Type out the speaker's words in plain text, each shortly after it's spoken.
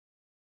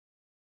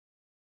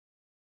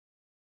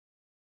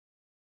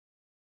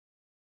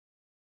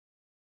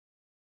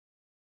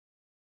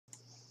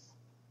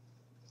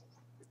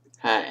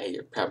Hi,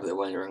 you're probably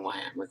wondering why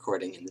I'm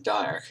recording in the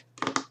dark.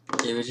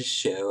 It would just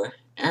show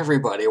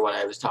everybody what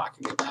I was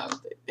talking about.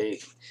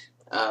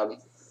 I've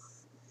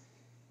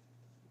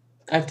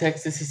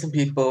texted to some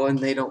people and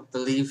they don't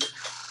believe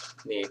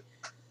me.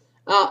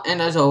 Oh,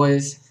 and as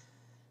always,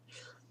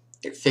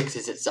 it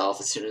fixes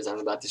itself as soon as I'm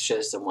about to show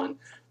someone.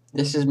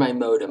 This is my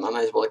modem. I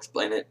might as well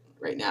explain it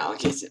right now in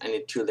case I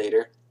need to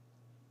later.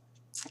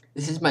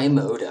 This is my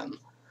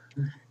modem.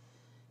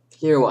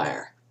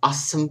 Clearwire.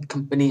 Awesome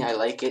company, I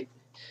like it.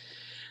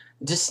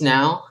 Just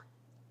now,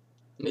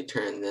 let me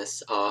turn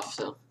this off.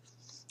 So,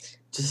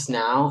 just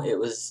now, it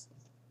was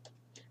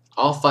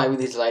all 5 of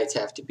these lights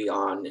have to be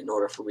on in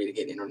order for me to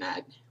get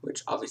internet,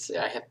 which obviously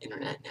I have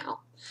internet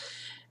now.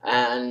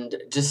 And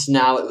just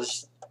now it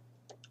was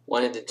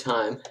one at a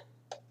time,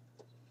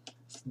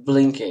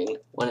 blinking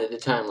one at a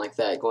time like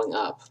that, going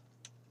up.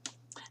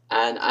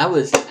 And I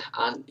was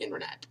on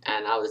internet,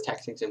 and I was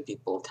texting some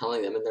people,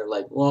 telling them, and they're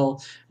like,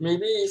 well,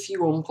 maybe if you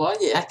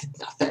unplug it, I did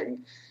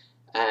nothing.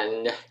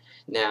 And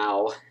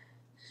now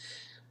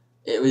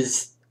it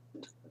was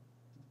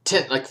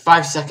like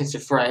 5 seconds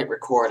before I hit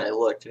record, I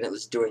looked, and it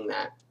was doing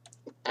that.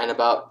 And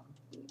about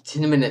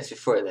 10 minutes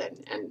before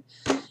then, and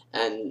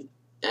and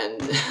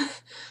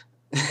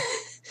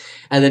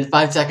then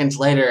 5 seconds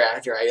later,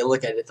 after I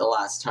look at it the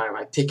last time,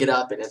 I pick it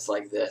up and it's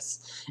like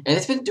this. And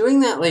it's been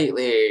doing that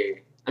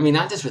lately. I mean,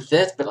 not just with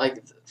this, but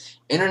like,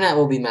 internet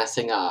will be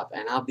messing up,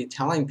 and I'll be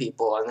telling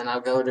people, and then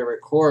I'll go to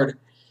record,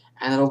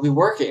 and it'll be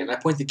working. And I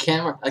point the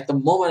camera, like the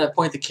moment I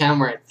point the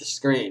camera at the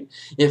screen,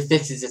 it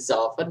fixes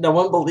itself, and no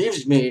one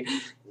believes me.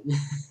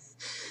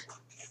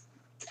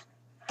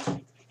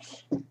 And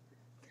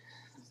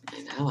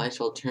now I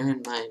shall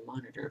turn my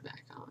monitor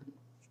back on.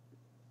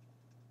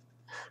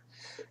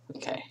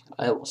 Okay,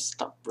 I will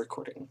stop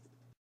recording.